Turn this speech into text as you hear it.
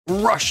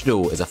Rush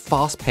Duel is a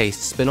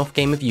fast-paced spin-off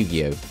game of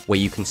Yu-Gi-Oh! Where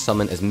you can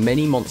summon as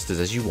many monsters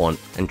as you want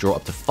and draw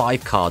up to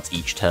 5 cards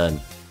each turn.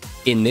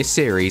 In this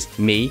series,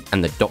 me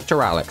and the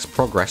TheDrAlex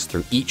progress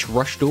through each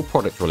Rush Duel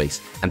product release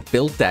and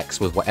build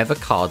decks with whatever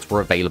cards were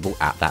available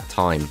at that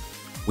time.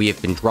 We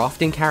have been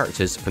drafting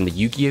characters from the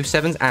Yu-Gi-Oh!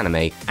 7's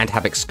anime and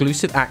have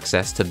exclusive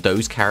access to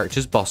those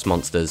characters' boss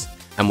monsters,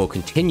 and will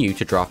continue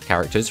to draft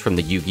characters from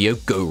the Yu-Gi-Oh!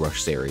 Go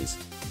Rush series.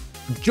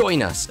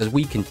 Join us as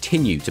we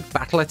continue to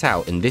battle it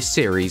out in this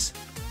series,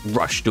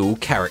 Rush Duel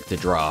Character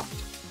Draft.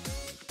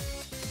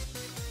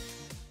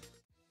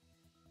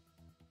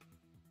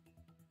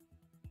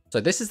 So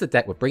this is the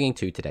deck we're bringing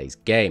to today's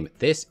game.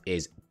 This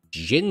is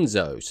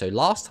Jinzo. So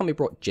last time we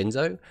brought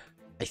Jinzo,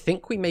 I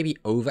think we maybe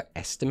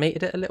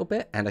overestimated it a little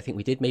bit, and I think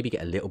we did maybe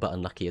get a little bit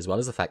unlucky, as well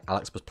as the fact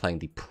Alex was playing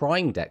the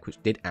Prime deck,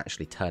 which did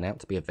actually turn out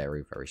to be a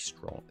very, very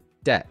strong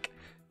deck.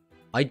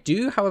 I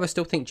do, however,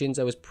 still think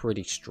Jinzo is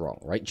pretty strong,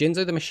 right?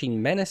 Jinzo the Machine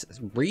Menace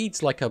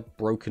reads like a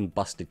broken,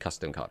 busted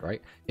custom card,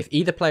 right? If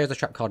either player has a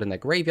trap card in their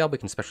graveyard, we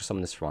can special summon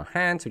this from our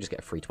hand, so we just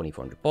get a free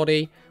 2400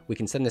 body. We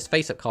can send this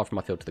face-up card from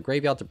our field to the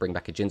graveyard to bring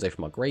back a Jinzo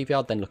from our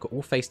graveyard, then look at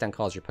all face-down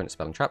cards your opponent's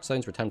spelling trap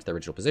zones, return to their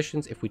original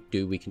positions. If we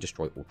do, we can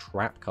destroy all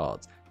trap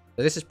cards.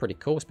 So this is pretty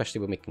cool,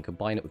 especially when we can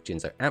combine it with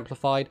Jinzo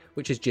Amplified,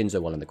 which is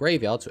Jinzo while in the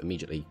graveyard, so it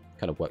immediately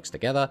kind of works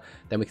together.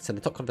 Then we can send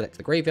the top card of the deck to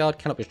the graveyard,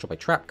 cannot be destroyed by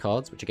trap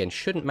cards, which again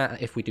shouldn't matter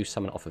if we do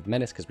summon it off of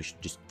Menace, because we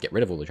should just get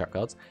rid of all the trap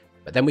cards.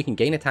 But then we can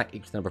gain attack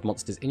equal to the number of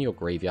monsters in your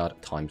graveyard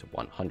times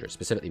 100,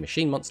 specifically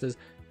machine monsters.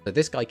 So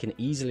this guy can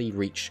easily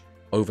reach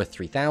over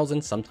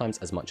 3000, sometimes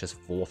as much as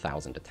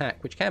 4000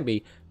 attack, which can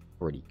be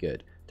pretty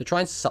good. To try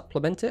and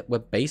supplement it, we're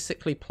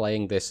basically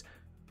playing this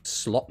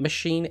Slot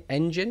Machine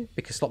engine,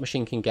 because Slot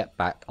Machine can get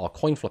back our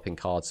coin flipping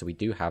cards. So we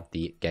do have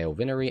the Gale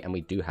Vinery and we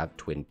do have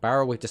Twin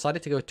Barrel. We've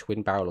decided to go with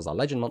Twin Barrel as our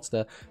legend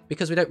monster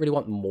because we don't really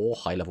want more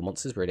high level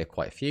monsters. We already have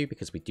quite a few,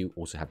 because we do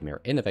also have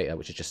Mirror Innovator,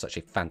 which is just such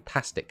a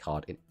fantastic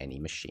card in any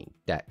machine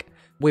deck.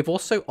 We've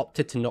also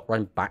opted to not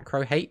run back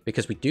row hate,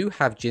 because we do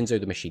have Jinzo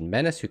the Machine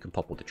Menace who can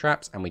pop all the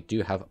traps, and we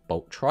do have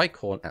Bolt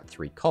Tricorn at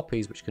 3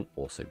 copies, which can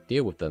also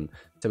deal with them.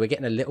 So we're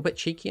getting a little bit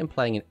cheeky and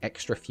playing an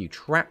extra few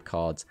trap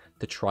cards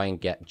to try and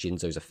get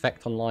Jinzo's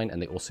effect online,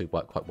 and they also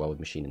work quite well with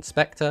Machine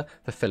Inspector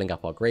for filling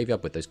up our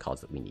graveyard with those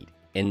cards that we need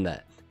in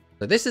there.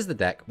 So this is the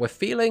deck. We're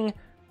feeling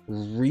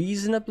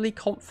reasonably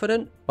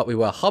confident, but we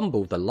were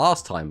humbled the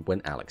last time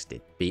when Alex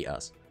did beat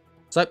us.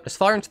 So let's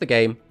fire into the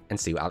game and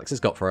see what Alex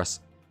has got for us.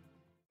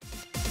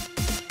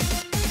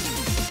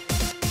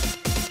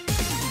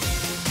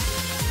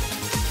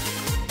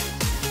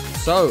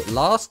 So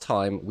last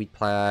time we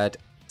played,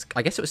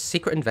 I guess it was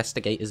Secret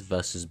Investigators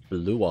versus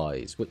Blue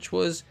Eyes, which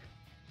was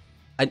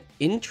an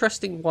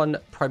interesting one,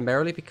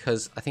 primarily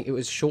because I think it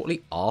was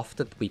shortly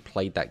after we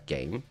played that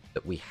game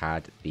that we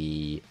had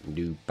the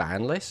new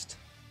ban list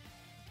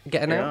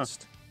get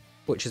announced,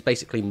 which has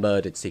basically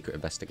murdered Secret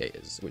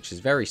Investigators, which is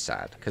very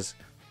sad, because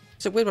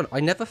it's a weird one. I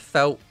never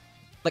felt,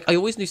 like, I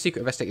always knew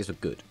Secret Investigators were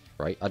good,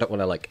 right? I don't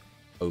want to, like,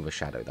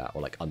 overshadow that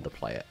or, like,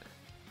 underplay it.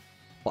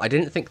 But I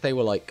didn't think they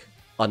were, like,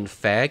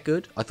 unfair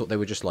good. I thought they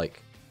were just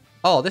like,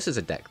 oh, this is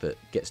a deck that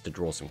gets to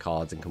draw some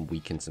cards and can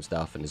weaken some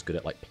stuff and is good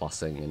at like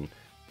plussing, and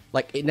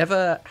like it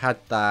never had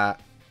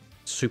that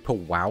super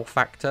wow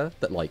factor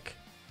that, like,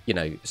 you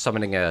know,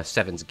 summoning a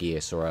Seven's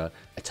Gears or a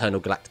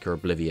Eternal Galactica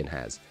Oblivion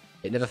has.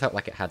 It never felt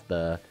like it had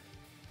the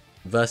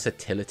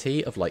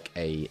versatility of like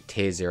a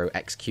tier 0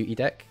 execute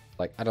deck.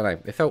 Like, I don't know,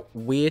 it felt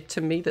weird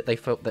to me that they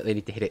felt that they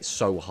need to hit it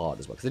so hard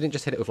as well, because they didn't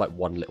just hit it with like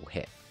one little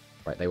hit,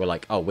 right? They were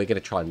like, oh, we're going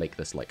to try and make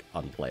this like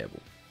unplayable.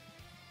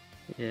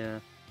 Yeah.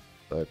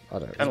 So, I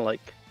don't know. Kind of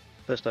like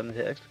first time they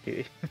hit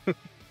Execute.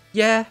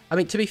 Yeah, I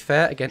mean, to be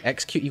fair, again,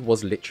 Execute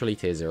was literally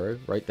tier 0,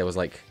 right? There was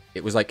like,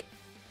 it was like,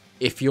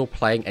 if you're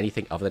playing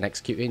anything other than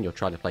Execute and you're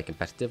trying to play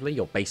competitively,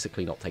 you're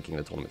basically not taking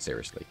the tournament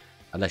seriously.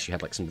 Unless you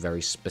had like some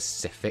very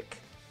specific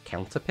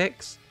counter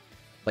picks.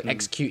 Like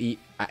Execute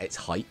at its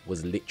height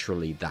was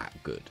literally that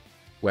good.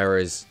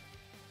 Whereas,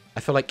 I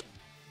feel like,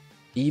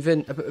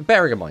 even,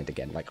 bearing in mind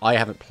again, like, I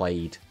haven't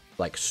played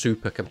like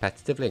super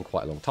competitively in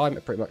quite a long time,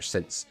 pretty much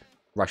since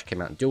Rush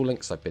came out in Duel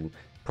Links. I've been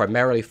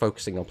primarily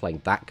focusing on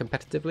playing that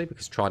competitively,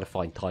 because trying to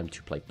find time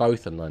to play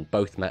both and learn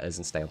both metas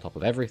and stay on top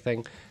of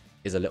everything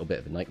is a little bit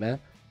of a nightmare.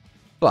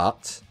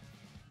 But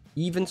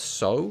even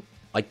so,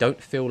 I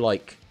don't feel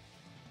like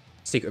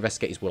Secret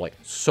Investigators were like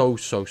so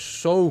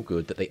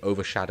good that they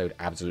overshadowed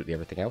absolutely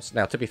everything else.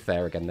 Now, to be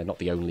fair, again, they're not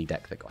the only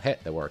deck that got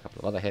hit. There were a couple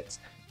of other hits,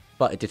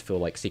 but it did feel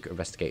like Secret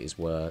Investigators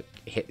were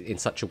hit in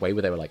such a way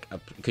where they were like,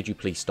 could you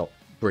please stop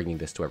bringing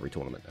this to every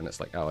tournament? And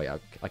it's like, oh yeah,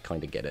 I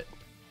kind of get it.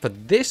 For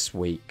this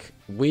week,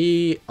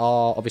 we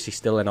are obviously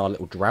still in our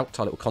little drought,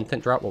 our little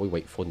content drought, while we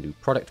wait for new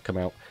product to come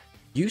out.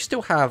 You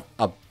still have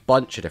a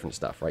bunch of different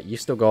stuff, right? You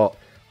still got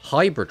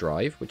Hybrid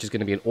Drive, which is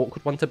going to be an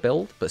awkward one to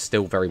build, but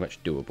still very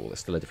much doable.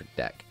 It's still a different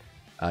deck.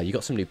 You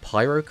got some new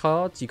Pyro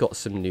cards. You got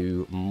some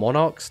new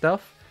Monarch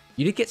stuff.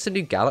 You did get some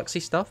new Galaxy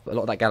stuff, but a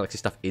lot of that Galaxy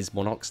stuff is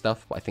Monarch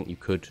stuff, but I think you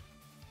could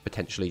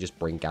potentially just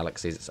bring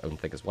Galaxy as its own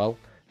thing as well.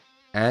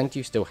 And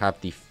you still have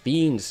the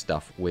Fiend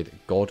stuff with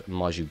God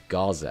Maju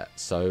Gazet.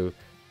 So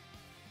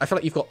I feel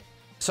like you've got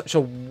such a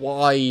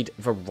wide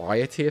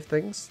variety of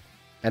things.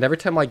 And every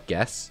time I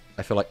guess,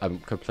 I feel like I'm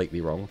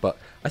completely wrong. But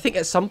I think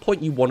at some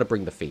point you want to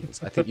bring the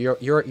Fiends. I think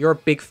you're a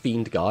big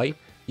Fiend guy.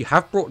 You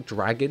have brought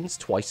dragons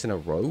twice in a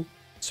row.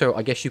 So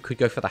I guess you could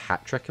go for the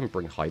hat trick and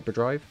bring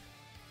Hyperdrive.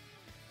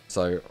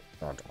 So,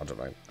 I don't know. I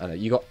don't know.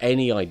 You got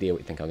any idea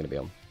what you think I'm going to be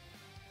on?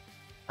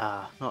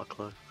 Not a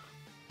clue.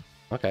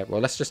 Okay,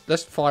 well,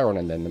 let's fire on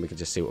and then we can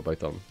just see what we're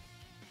both on.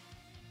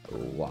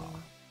 Wow.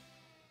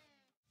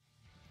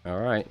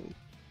 Alright.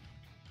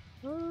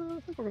 I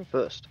think I'll go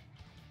first.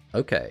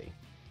 Okay.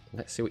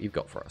 Let's see what you've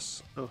got for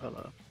us. Oh,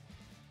 hello.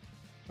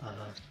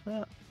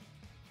 That.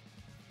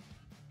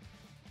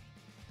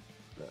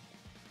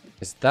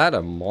 Is that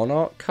a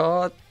Monarch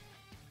card?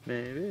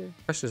 Maybe.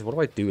 Question is, what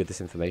do I do with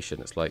this information?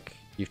 It's like,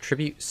 you've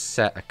tribute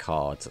set a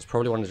card, so it's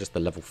probably one of just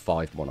the level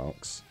 5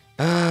 Monarchs.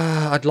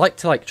 I'd like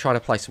to try to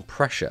apply some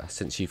pressure,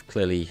 since you've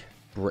clearly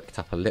bricked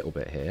up a little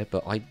bit here,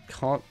 but I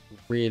can't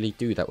really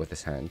do that with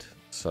this hand.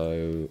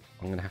 So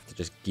I'm going to have to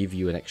just give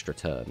you an extra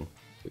turn,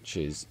 which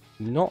is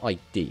not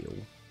ideal,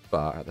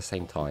 but at the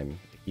same time,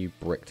 if you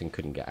bricked and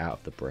couldn't get out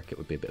of the brick, it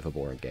would be a bit of a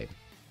boring game.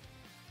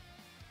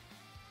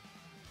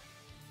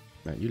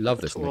 Man, you love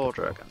this War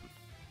Dragon.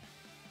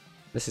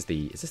 This is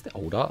this the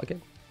old art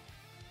again?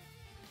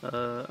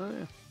 Oh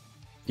yeah.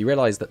 You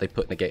realise that they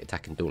put negate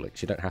attack in Duel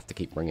Links. You don't have to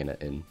keep bringing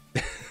it in.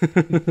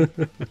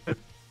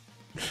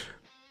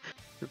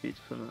 Repeat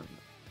for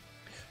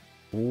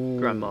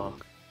Grandma.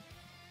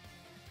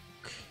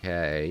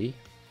 Okay.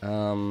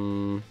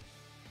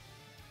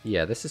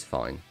 Yeah, this is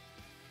fine.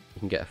 You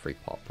can get a free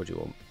pop. What do you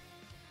want?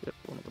 Yep,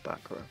 one of the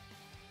back row.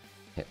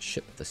 Yeah,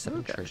 Ship of the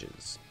Seven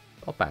Treasures.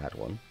 Not a bad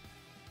one.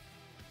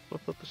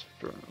 Flip up the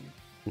Strong.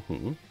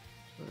 Mm-hmm.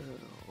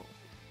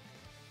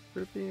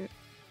 Repeat.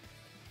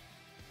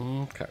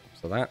 Okay,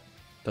 so that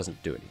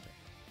doesn't do anything.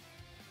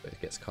 But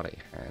it gets caught at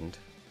your hand.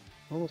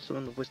 Also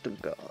in the Wisdom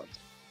Guards.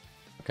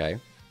 Okay.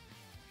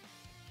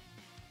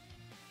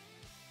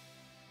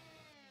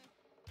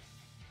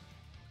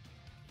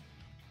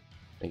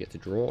 You get to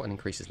draw and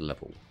increases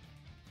level.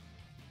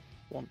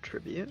 One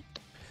tribute.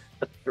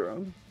 A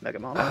drone. Mega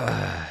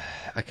Monarch.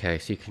 Okay,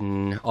 so you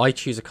can... I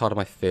choose a card on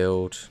my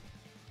field,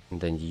 and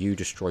then you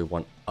destroy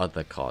one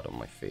other card on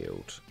my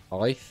field.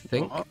 I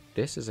think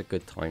this is a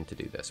good time to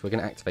do this. We're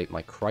going to activate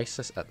my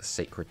Crisis at the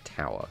Sacred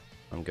Tower.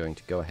 I'm going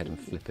to go ahead and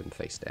flip him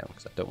face down,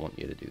 because I don't want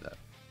you to do that.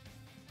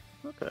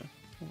 Okay,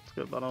 let's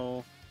go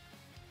battle.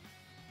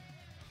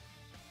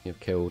 You've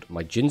killed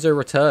my Jinzo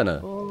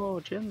Returner.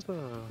 Oh,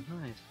 Jinzo,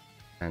 nice.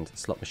 And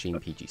Slot Machine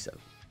PG7.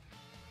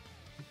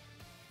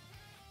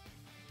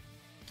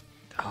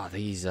 Ah,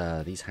 these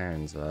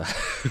hands are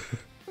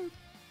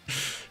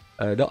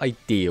not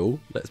ideal.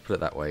 Let's put it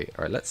that way.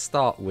 All right, let's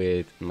start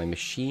with my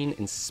Machine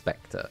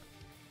Inspector.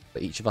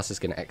 But each of us is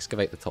going to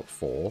excavate the top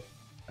 4,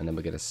 and then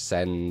we're going to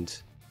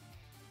send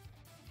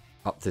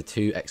up to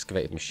 2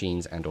 excavated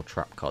machines and/or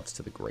trap cards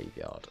to the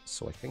graveyard.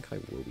 So I think I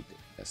will be doing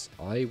this.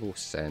 I will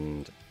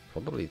send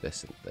probably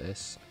this and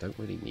this. I don't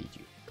really need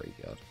you,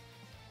 graveyard.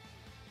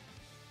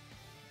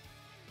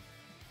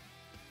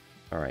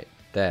 All right,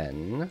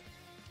 then.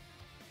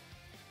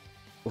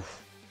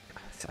 Oof.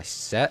 I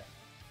set,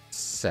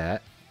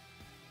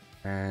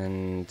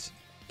 and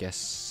guess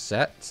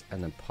set,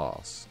 and then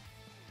pass.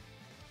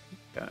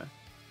 Okay.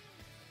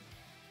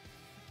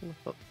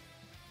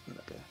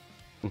 Okay.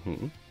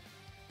 Mm-hmm.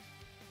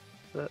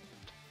 Set.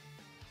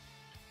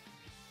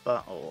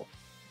 Battle.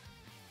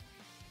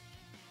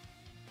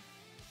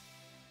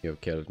 You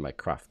have killed my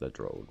crafter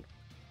drone.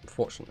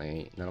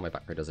 Unfortunately, none of my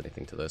back row does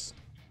anything to this.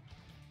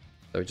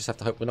 So we just have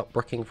to hope we're not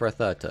bricking for a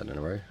 3rd turn in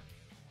a row.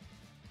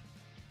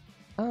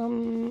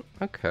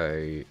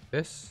 Okay,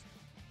 this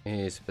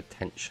is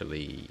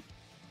potentially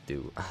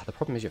the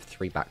problem is you have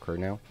 3 back row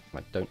now. I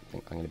don't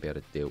think I'm going to be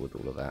able to deal with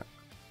all of that.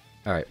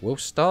 Alright, we'll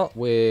start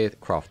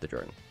with Crafter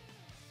Drone.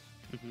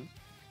 Mm-hmm.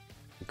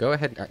 We'll go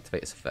ahead and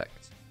activate its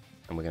effect.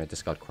 And we're going to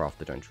discard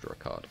Crafter Drone to draw a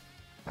card.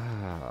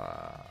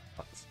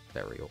 That's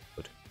very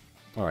awkward.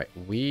 Alright,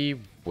 we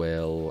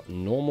will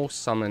normal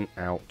summon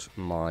out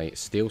my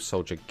Steel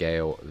Soldier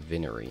Gale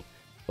Vinery.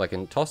 So I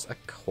can toss a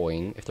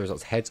coin. If the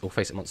result's heads, all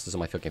face-up monsters on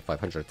my field gain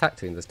 500 attack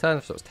to the end of this turn.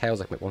 If the result's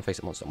tails, I can make one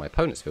face-up monster on my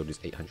opponent's field, lose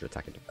 800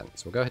 attack and defense.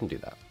 So we'll go ahead and do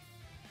that.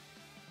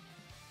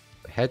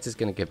 The heads is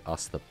going to give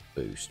us the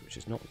boost, which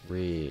is not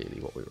really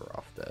what we were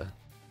after.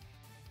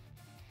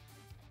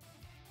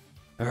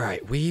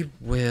 Alright, we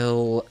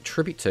will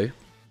Tribute 2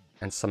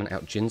 and summon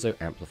out Jinzo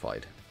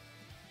Amplified.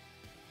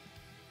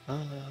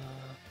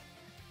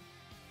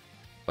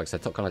 Like I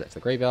said, top card deck to the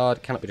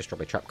graveyard, cannot be destroyed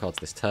by trap cards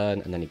this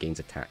turn, and then he gains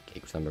attack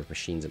equals the number of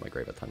machines in my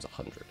graveyard times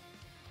 100.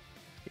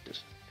 He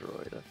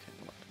destroyed. Okay,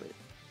 I'll activate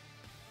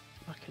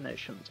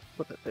Machinations.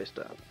 Flip it face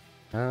down.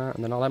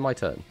 And then I'll end my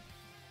turn.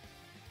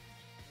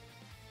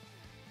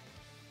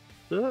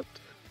 That.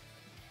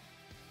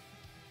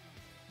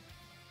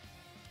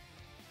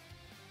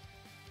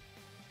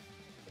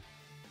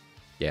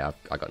 Yeah,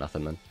 I got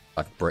nothing, man.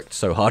 I've bricked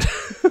so hard.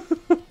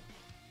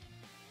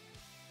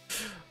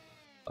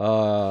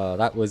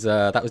 That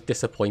was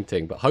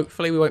disappointing, but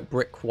hopefully we won't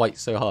brick quite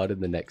so hard in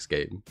the next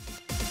game.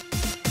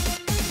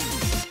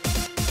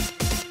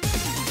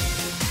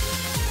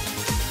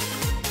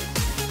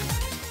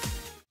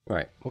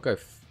 Right, we'll go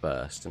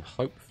first, and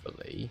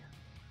hopefully...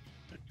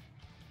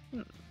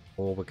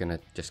 Or we're gonna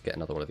just get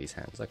another one of these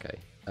hands. Okay.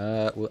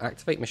 We'll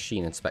activate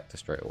Machine Inspector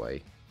straight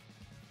away.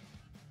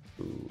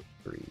 2,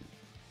 3,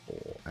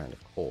 4, and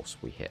of course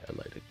we hit a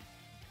load of...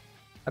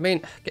 I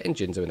mean, getting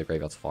Jinzo in the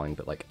graveyard's fine,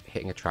 but like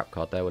hitting a trap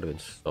card there would have been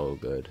so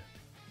good.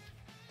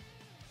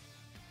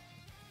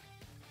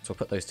 So I'll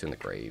put those two in the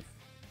grave.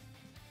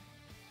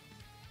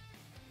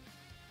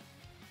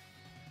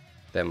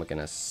 Then we're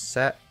gonna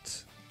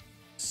set,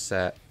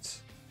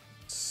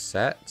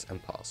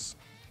 and pass.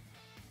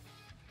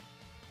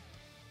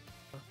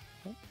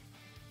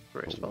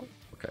 Great spell.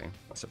 Okay,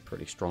 that's a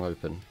pretty strong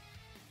open.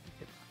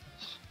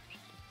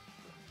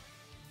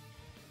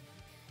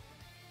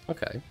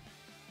 Okay,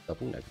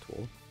 double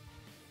Negator.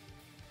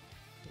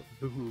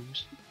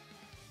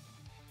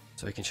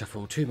 So we can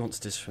shuffle 2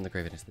 monsters from the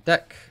graveyard into the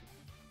deck,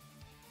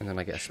 and then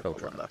I get a spell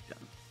trap.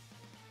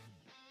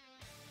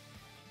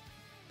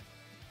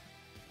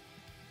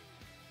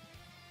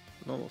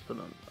 Normal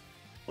summon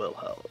will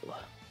help.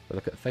 So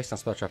look at the face down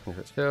spell trap into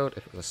its field.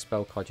 If it was a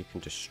spell card, you can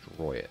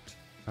destroy it.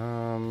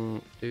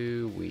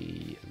 Do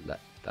we let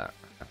that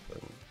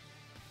happen?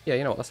 Yeah,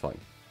 you know what? That's fine.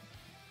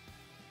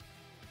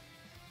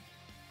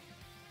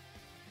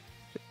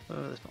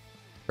 There's not.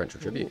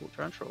 Torrential Tribute. Ooh,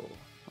 Torrential.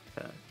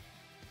 Okay.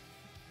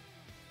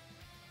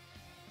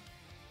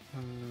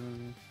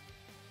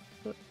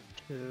 Put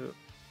 2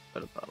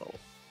 at a battle.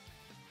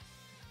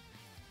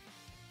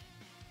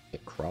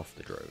 Get craft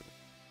the drone.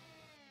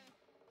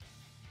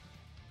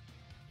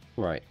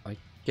 Right, I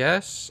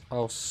guess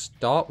I'll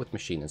start with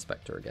Machine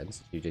Inspector again,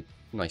 since you did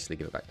nicely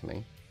give it back to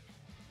me.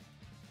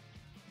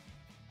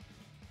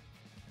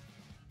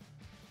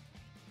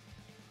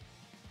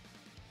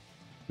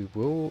 We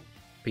will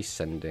be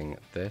sending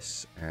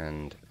this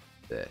and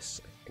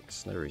this. I think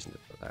there's no reason to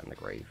put that in the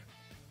grave.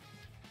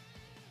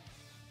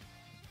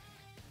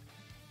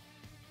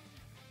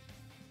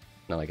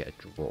 Now I get a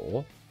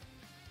draw.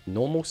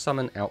 Normal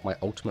summon out my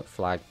ultimate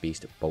flag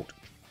beast Bolt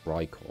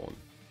Tricorn.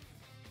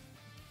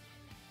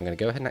 I'm going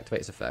to go ahead and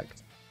activate its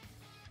effect.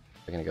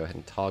 I'm going to go ahead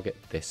and target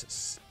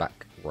this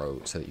back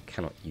row so that you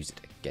cannot use it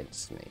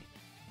against me.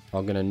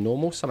 I'm going to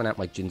normal summon out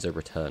my Jinzo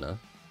Returner.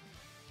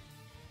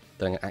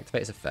 Then I'm going to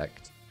activate its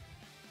effect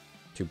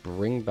to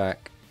bring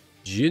back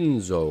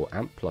Jinzo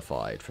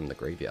Amplified from the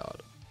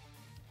graveyard.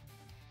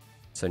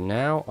 So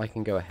now I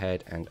can go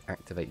ahead and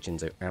activate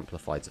Jinzo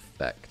Amplified's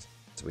effect.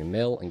 So we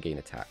mill and gain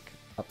attack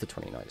up to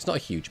 29. It's not a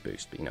huge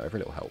boost, but you know, every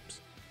little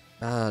helps.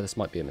 This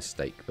might be a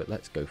mistake, but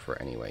let's go for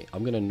it anyway.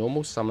 I'm going to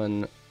normal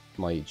summon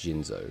my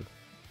Jinzo.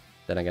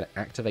 Then I'm going to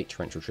activate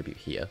Torrential Tribute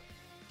here.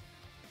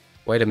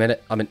 Wait a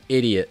minute, I'm an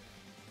idiot.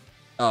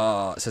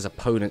 It says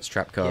opponent's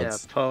trap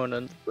cards. Yeah,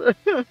 opponent.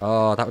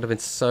 That would have been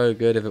so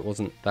good if it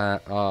wasn't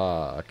that.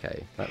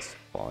 Okay, that's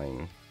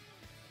fine.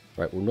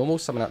 Right, we'll normal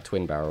summon out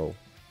Twin Barrel.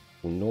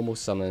 We'll normal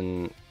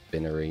summon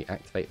Binary,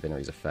 activate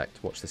Binary's effect.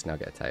 Watch this now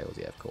get a Tails.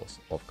 Yeah, of course.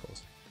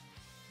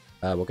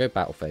 We'll go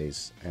Battle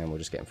Phase, and we'll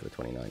just get him for the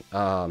 29.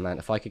 Man,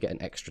 if I could get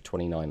an extra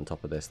 29 on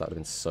top of this, that would have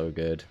been so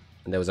good.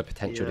 And there was a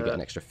potential to get an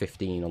extra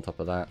 15 on top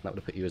of that. That would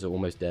have put you as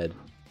almost dead.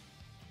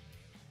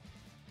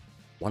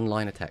 One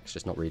line of text,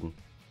 just not reading.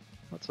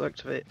 Let's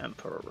activate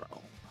Emperor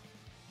Realm.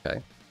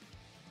 Okay.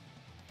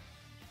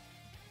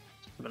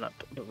 Summon up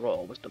the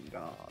Royal Wisdom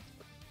Guard.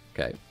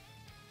 Okay.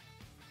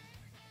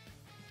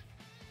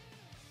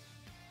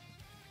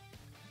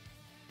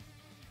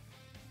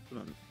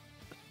 Summon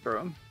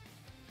Strum.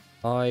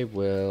 I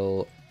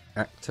will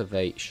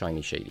activate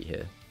Shiny Shady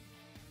here.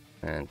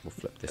 And we'll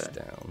flip this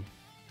down.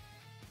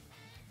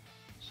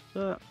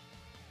 So,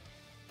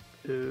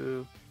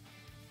 2.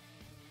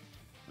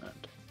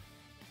 And.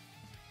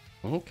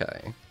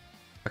 Okay.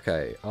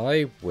 Okay,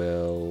 I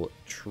will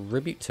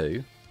Tribute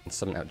 2 and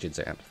summon out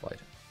Jinzo Amplified.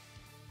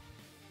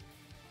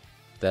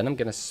 Then I'm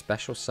going to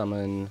special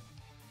summon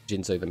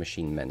Jinzo the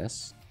Machine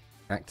Menace.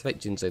 Activate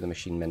Jinzo the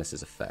Machine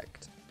Menace's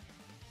effect.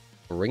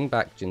 Bring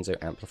back Jinzo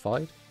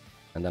Amplified.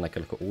 And then I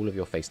can look at all of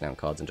your face down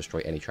cards and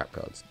destroy any trap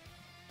cards.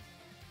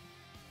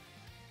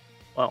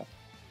 Wow.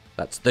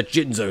 That's the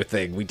Jinzo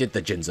thing. We did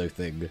the Jinzo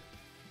thing.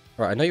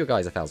 Right, I know your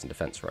guy's 1,000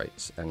 defense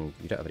rates, and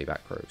you don't have any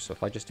back row. So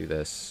if I just do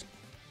this...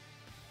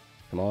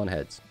 Come on,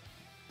 heads.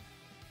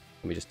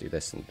 Let me just do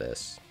this and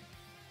this.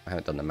 I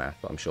haven't done the math,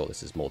 but I'm sure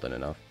this is more than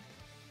enough.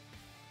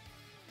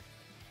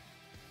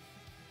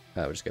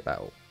 We'll just go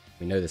battle.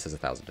 We know this has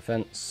 1,000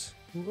 defense.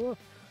 And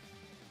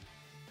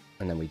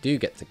then we do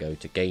get to go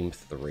to game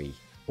 3.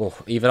 Oh,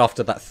 even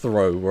after that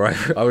throw, where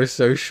I was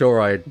so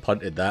sure I had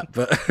punted that,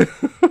 but...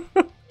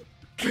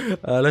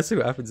 let's see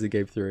what happens in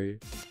game 3.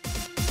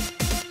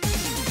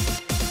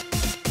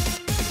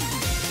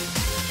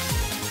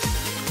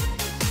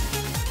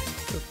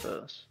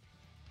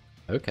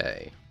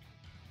 Okay.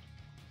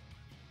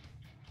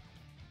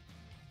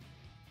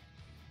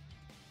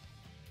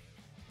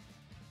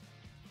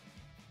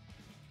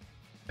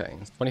 Okay,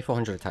 it's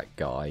 2400 attack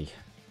guy.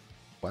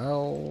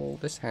 Well,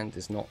 this hand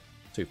is not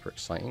super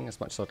exciting, as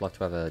much as I'd love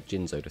to have a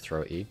Jinzo to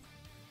throw at you.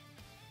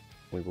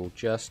 We will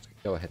just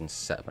go ahead and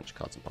set a bunch of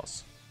cards and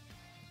pass.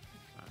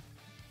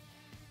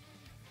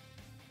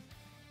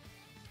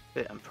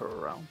 The Emperor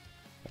Realm.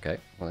 Okay,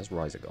 well there's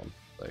Riser gone,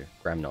 so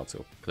Gramnard's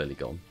clearly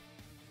gone.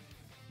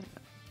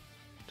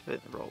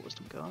 Activate the Roll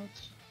Wisdom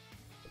cards.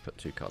 Put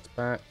 2 cards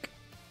back.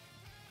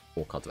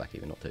 4 cards back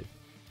even, not 2.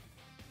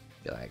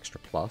 Get that extra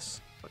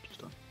plus. What just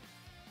done?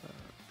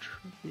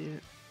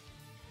 Tribute.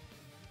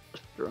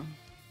 Draw.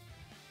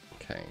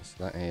 Okay,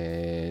 so that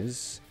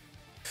is...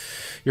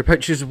 Your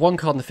opponent chooses 1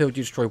 card in the field,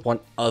 you destroy 1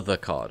 other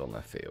card on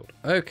their field.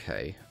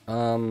 Okay,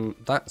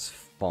 that's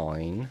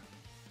fine.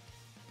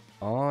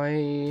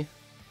 I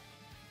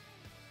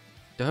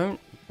don't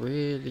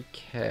really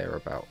care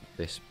about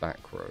this back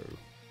row,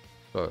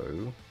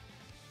 so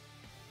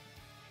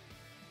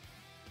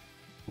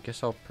I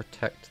guess I'll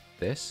protect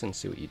this and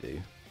see what you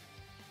do.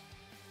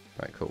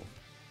 Alright, cool.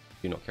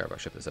 Do not care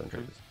about Shift the 7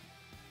 triggers.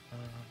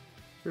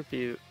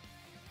 Tribute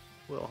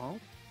will hold.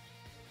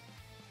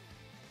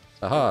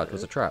 Aha, it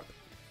was a trap.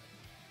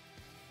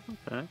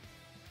 Okay.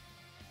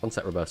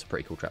 Sunset Reverse, a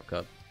pretty cool trap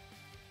card.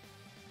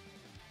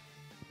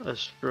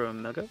 Astro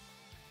Mega.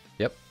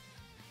 Yep.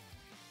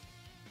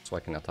 So I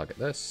can now target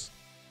this.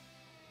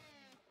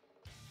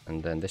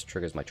 And then this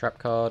triggers my trap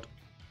card.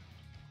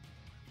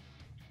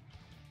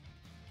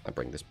 I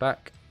bring this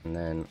back, and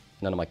then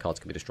none of my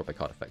cards can be destroyed by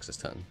card effects this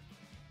turn.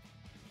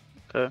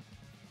 Okay.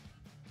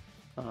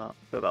 Go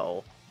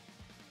battle.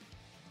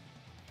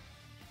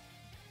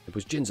 It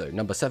was Jinzo,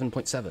 number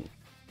 7.7.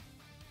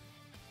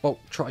 Bolt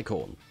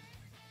Tricorn.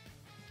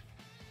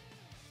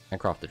 And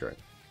Craft the Drone.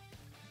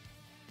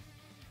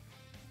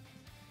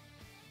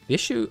 The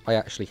issue I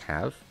actually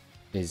have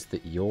is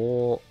that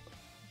your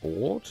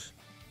board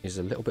is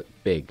a little bit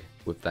big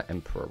with that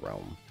Emperor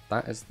Realm.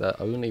 That is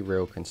the only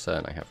real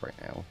concern I have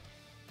right now.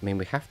 I mean,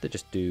 we have to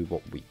just do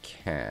what we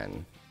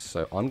can.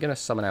 So I'm going to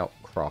summon out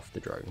Craft the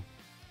Drone.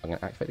 I'm going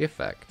to activate the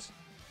effect.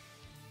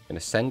 I'm going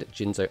to send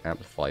Jinzo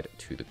Amplified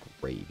to the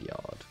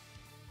graveyard.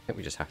 I think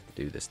we just have to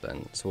do this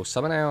then. So we'll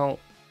summon out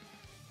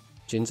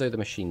Jinzo the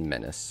Machine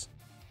Menace.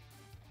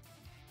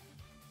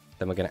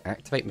 Then we're going to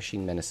activate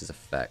Machine Menace's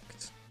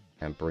effect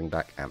and bring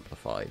back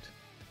Amplified.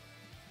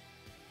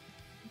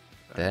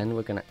 Then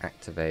we're going to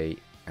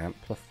activate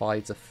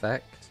Amplified's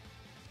effect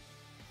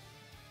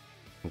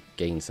and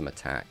gain some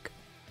attack.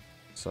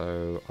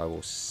 So I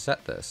will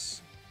set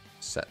this,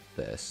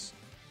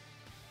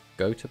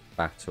 go to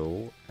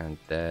battle, and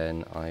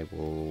then I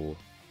will...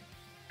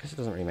 I guess it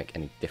doesn't really make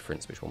any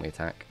difference which one we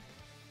attack.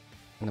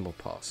 And then we'll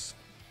pass.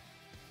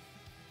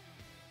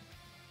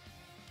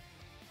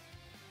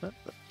 Let's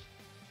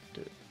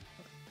do it.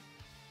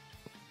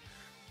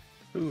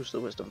 Who's the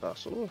Wisdom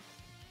Vassal?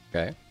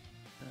 Okay.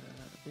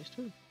 These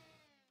two.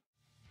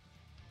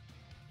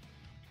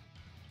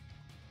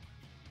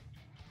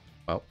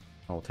 Well,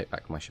 I'll take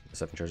back my Ship of the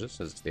 7 Treasures,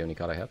 as it's the only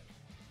card I have.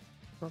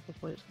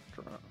 Probably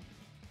draw.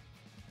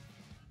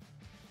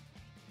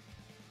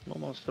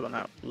 Normal summon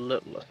out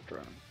Littlest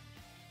Drone.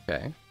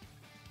 Okay.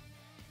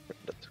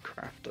 That's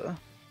Crafter.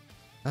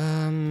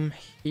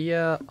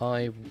 Here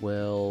I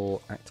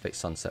will activate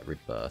Sunset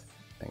Rebirth,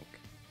 I think.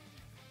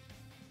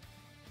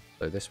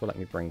 So this will let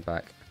me bring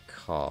back a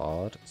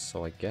card,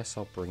 so I guess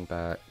I'll bring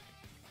back...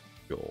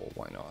 Sure,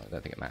 why not? I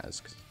don't think it matters,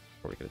 because it's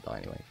probably going to die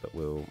anyway, but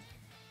we'll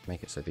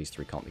make it so these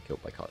 3 can't be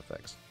killed by card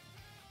effects.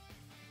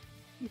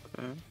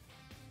 Okay.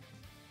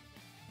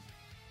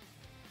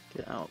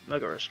 Get out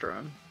Mega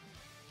Astron.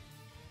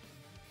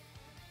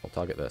 I'll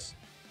target this.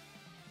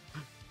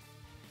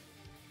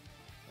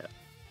 Yeah.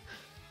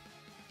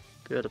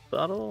 Go to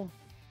battle.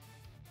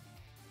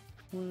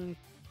 I mean,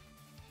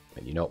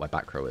 you know what my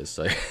back row is,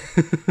 so...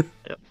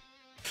 Yep.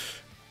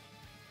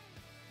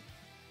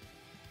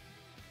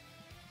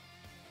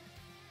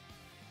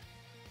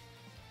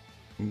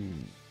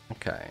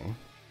 Okay.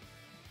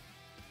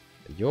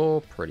 You're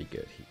pretty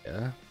good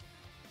here.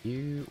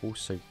 You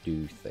also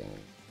do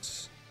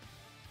things.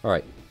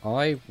 Alright,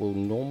 I will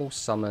normal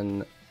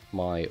summon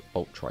my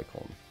Bolt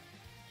Tricorn.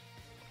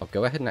 I'll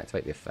go ahead and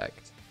activate the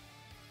effect.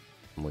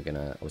 And we're going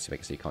to obviously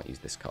make it so you can't use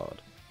this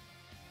card.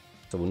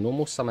 So we'll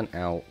normal summon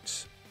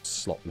out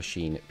Slot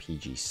Machine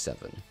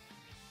PG7.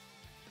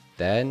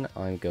 Then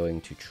I'm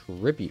going to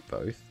tribute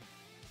both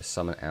to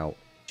summon out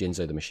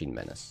Jinzo the Machine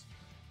Menace.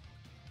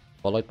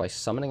 Followed by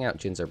summoning out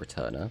Jinzo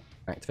Returner,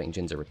 activating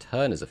Jinzo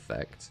Returner's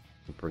effect,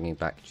 and bringing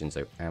back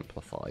Jinzo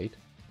Amplified.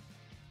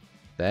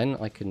 Then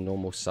I can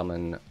normal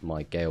summon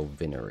my Gale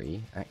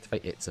Vinery,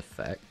 activate its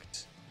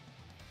effect.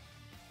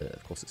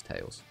 Of course it's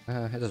Tails.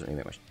 It doesn't really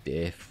make much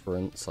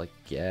difference, I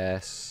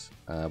guess.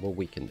 We'll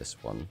weaken this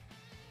one.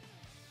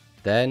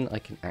 Then I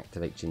can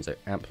activate Jinzo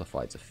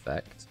Amplified's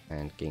effect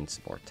and gain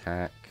some more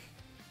attack.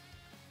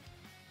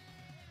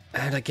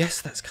 And I guess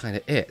that's kind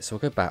of it. So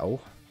we'll go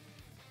battle.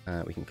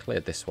 We can clear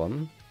this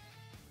one.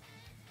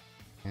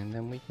 And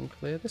then we can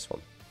clear this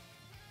one.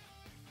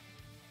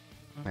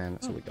 And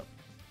that's all we got.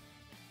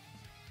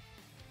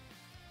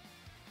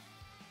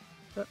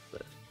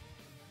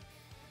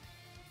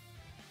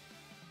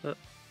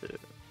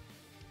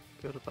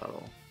 Go to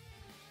battle.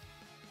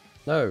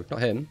 No, not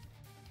him.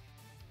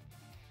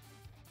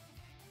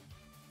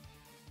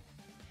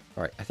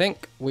 Alright, I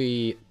think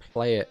we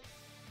play it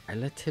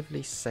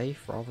relatively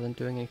safe rather than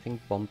doing anything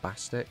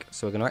bombastic.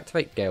 So we're going to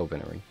activate Gale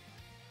Vinery.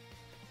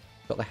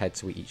 Got the head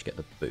so we each get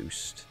the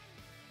boost.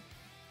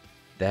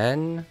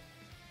 Then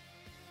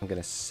I'm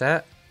going to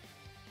set.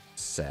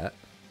 I'm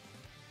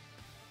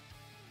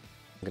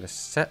going to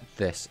set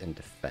this in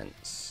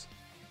defense.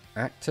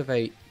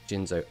 Activate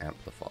Jinzo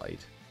Amplified.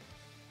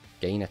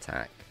 Gain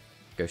attack.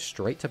 Go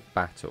straight to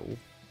battle.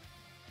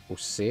 We'll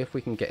see if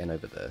we can get in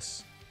over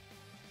this.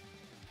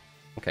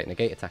 Okay,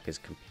 negate attack is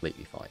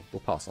completely fine.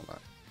 We'll pass on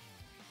that.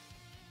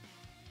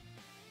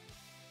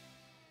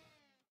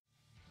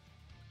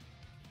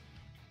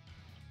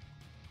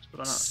 Put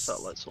on that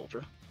Satellite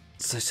Soldier.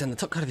 So send the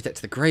top card of your deck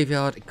to the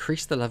graveyard.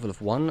 Increase the level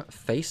of one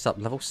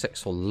face-up level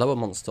 6 or lower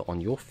monster on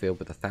your field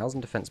with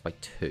 1000 defense by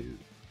 2.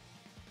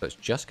 So it's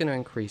just going to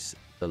increase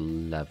the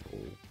level.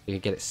 You can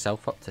get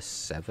itself up to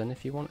 7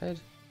 if you wanted.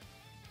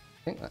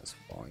 I think that's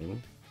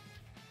fine.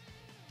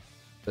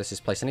 This is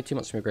place any 2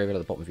 monsters from your graveyard at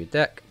the bottom of your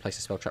deck. Place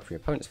a spell trap from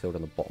your opponent's field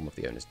on the bottom of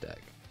the owner's deck.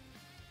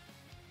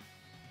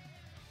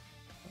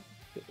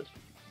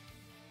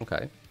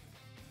 Okay.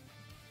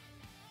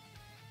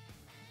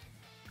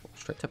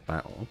 Straight to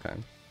battle, okay.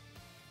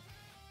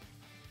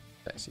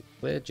 Okay, so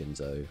clear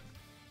Jinzo.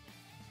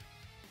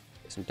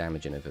 Get some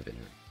damage in over Vinery.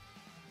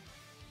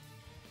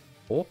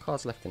 4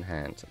 cards left in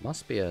hand. It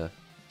must be a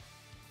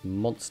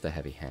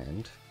monster-heavy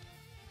hand.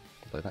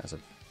 Although that is a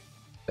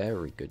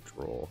very good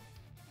draw.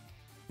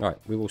 Alright,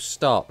 we will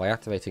start by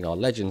activating our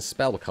Legend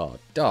spell card,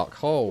 Dark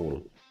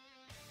Hole.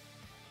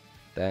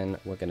 Then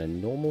we're going to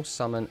normal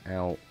summon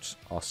out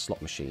our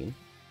slot machine.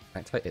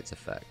 Activate its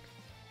effect.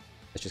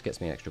 This just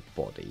gets me an extra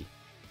body.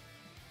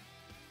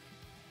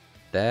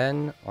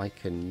 Then I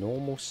can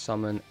normal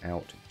summon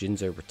out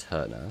Jinzo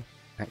Returner.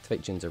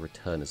 Activate Jinzo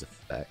Returner's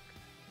effect.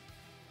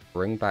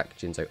 Bring back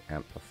Jinzo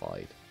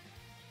Amplified.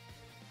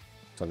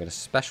 So I'm going to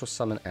special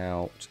summon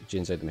out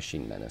Jinzo the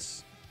Machine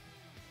Menace.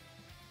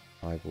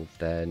 I will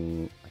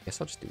then... I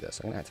guess I'll just do this.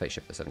 I'm going to activate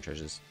Shift the 7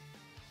 Treasures.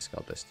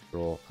 Discard this to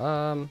draw.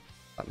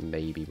 That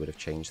maybe would have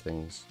changed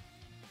things.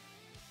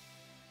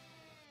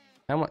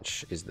 How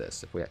much is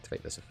this if we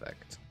activate this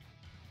effect?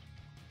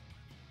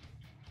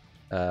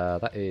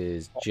 That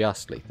is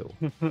just lethal.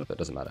 That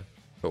doesn't matter.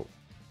 Cool.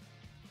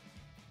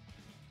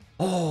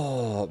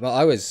 Oh, but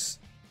I was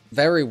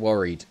very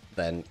worried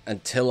then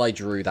until I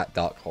drew that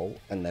Dark Hole,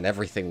 and then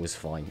everything was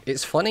fine.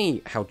 It's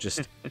funny how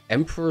just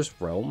Emperor's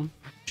Realm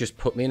just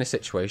put me in a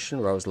situation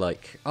where I was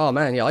like, oh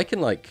man, yeah, I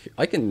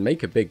can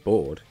make a big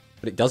board,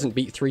 but it doesn't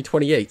beat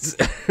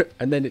 328s.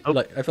 And then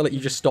I felt like you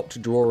just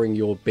stopped drawing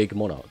your big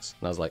monarchs,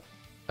 and I was like,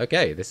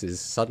 okay, this has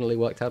suddenly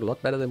worked out a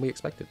lot better than we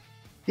expected.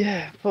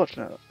 Yeah,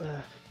 fortunate.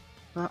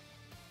 But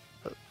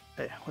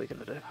hey, what are you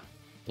gonna do?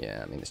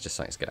 Yeah, I mean, it's just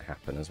something that's gonna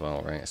happen as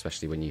well, right?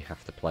 Especially when you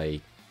have to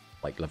play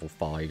like level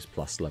 5s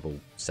plus level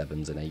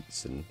 7s and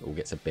 8s, and it all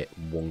gets a bit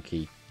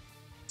wonky.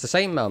 It's the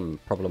same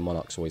problem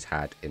Monarchs always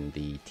had in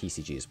the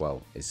TCG as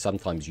well, is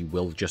sometimes you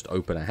will just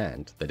open a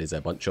hand that is a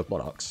bunch of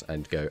Monarchs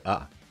and go,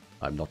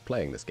 I'm not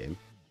playing this game.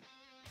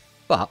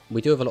 But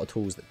we do have a lot of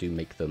tools that do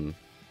make them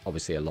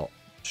obviously a lot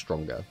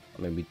stronger.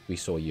 I mean, we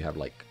saw you have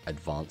like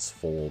advanced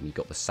form, you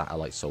got the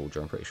Satellite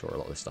Soldier, I'm pretty sure a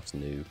lot of this stuff's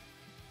new.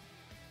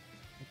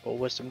 Or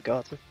Wisdom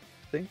Guard, I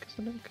think, is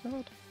a new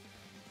card.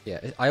 Yeah,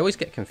 I always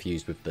get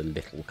confused with the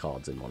little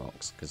cards in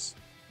Monarchs, because,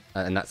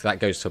 and that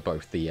goes to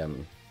both the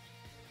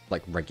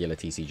like regular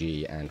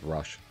TCG and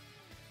Rush,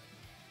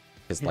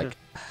 because like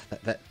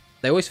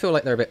they always feel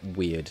like they're a bit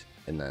weird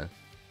in there.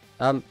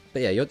 But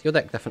yeah, your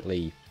deck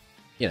definitely,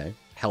 you know,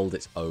 held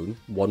its own,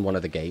 won one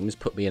of the games,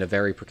 put me in a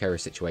very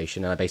precarious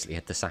situation, and I basically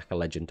had to sack a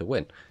legend to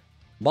win.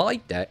 My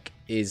deck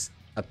is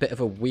a bit of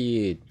a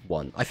weird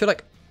one. I feel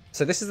like,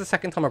 so this is the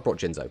second time I brought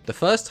Jinzo. The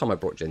first time I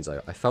brought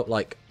Jinzo, I felt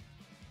like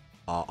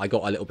I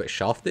got a little bit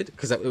shafted,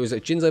 because it was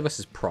a Jinzo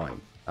versus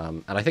Prime.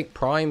 And I think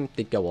Prime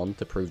did go on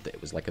to prove that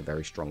it was like a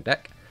very strong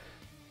deck.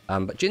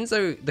 But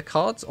Jinzo, the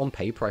cards on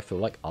paper I feel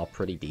like are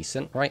pretty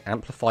decent, right?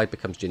 Amplified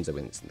becomes Jinzo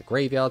when it's in the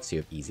graveyard, so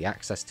you have easy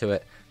access to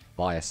it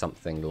via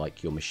something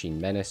like your Machine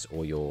Menace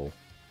or your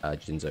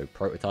Jinzo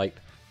Prototype.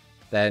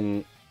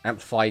 Then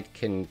Amplified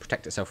can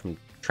protect itself from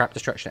trap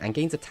destruction and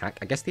gains attack.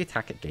 I guess the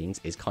attack it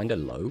gains is kind of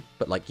low,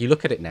 but like you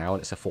look at it now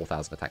and it's a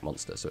 4000 attack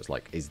monster, so it's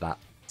like, is that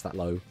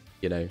low,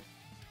 you know?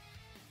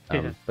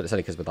 But it's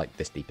only because we're like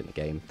this deep in the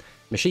game.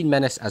 Machine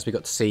Menace, as we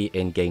got to see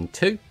in game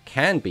 2,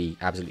 can be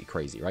absolutely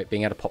crazy, right?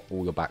 Being able to pop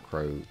all your back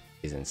row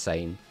is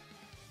insane.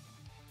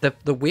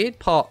 The weird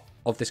part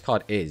of this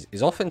card is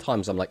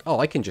oftentimes I'm like, oh,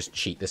 I can just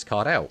cheat this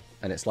card out.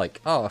 And it's like,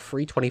 oh, a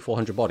free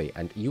 2400 body.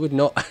 And you would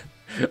not...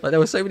 like, there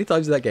were so many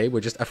times in that game where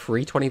just a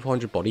free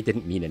 2400 body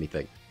didn't mean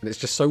anything. And it's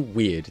just so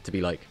weird to be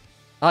like,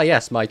 ah,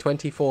 yes, my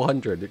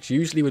 2400, which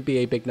usually would be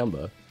a big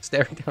number,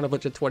 staring down a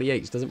bunch of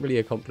 28s doesn't really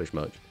accomplish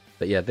much.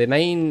 But yeah, the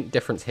main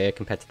difference here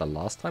compared to the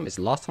last time is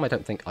last time I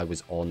don't think I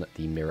was on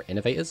the Mirror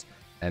Innovators.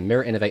 And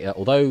Mirror Innovator,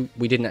 although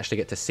we didn't actually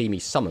get to see me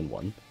summon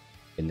one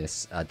in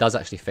this does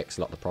actually fix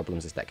a lot of the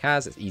problems this deck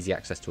has. It's easy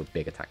access to a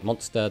big attack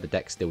monster. The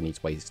deck still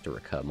needs ways to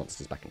recur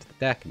monsters back into the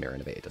deck, and Mirror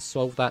Innovator does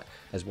solve that,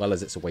 as well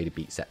as it's a way to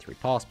beat set 3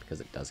 pass because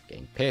it does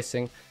gain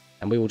piercing.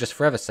 And we will just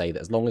forever say that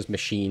as long as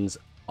machines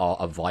are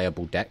a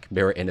viable deck,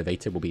 Mirror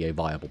Innovator will be a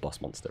viable boss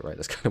monster, right?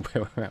 That's kind of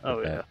where we're at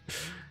with that.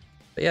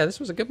 But yeah, this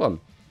was a good one.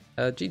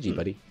 GG,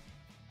 buddy.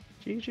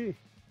 GG.